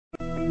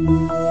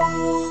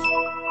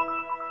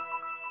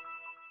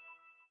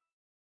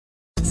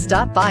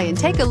Stop by and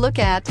take a look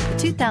at the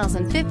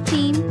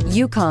 2015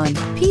 Yukon.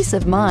 Peace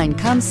of mind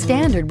comes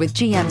standard with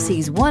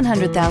GMC's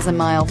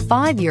 100,000-mile,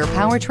 5-year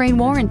powertrain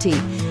warranty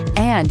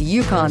and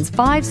Yukon's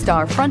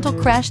 5-star frontal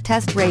crash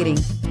test rating.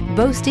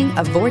 Boasting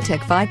a Vortec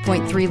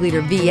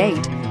 5.3-liter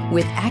V8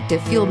 with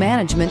active fuel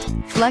management,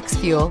 flex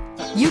fuel,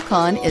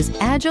 Yukon is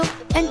agile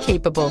and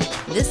capable.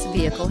 This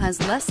vehicle has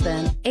less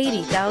than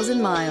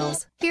 80,000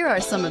 miles. Here are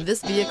some of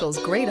this vehicle's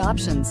great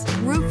options: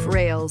 roof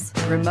rails,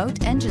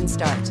 remote engine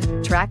start,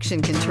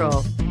 traction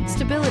control,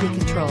 stability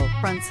control,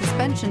 front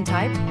suspension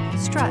type,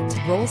 strut,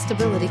 roll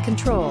stability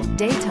control,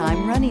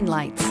 daytime running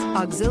lights,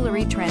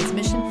 auxiliary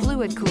transmission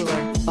fluid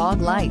cooler,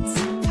 fog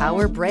lights,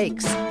 power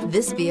brakes.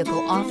 This vehicle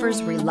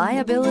offers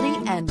reliability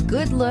and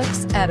good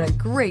looks at a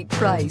great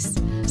price.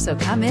 So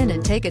come in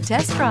and take a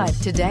test drive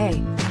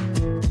today.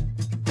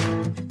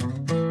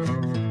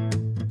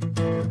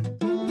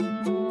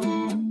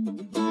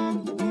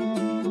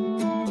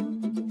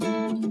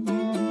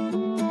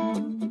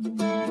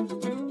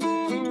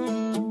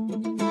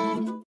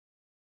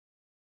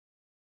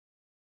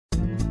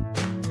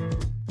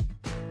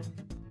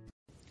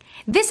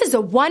 This is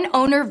a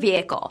one-owner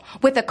vehicle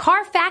with a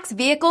CARFAX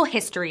Vehicle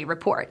History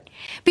Report.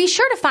 Be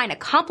sure to find a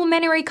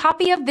complimentary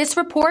copy of this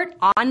report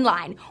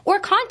online or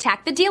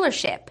contact the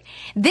dealership.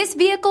 This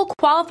vehicle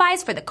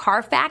qualifies for the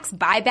CARFAX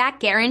Buyback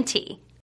Guarantee.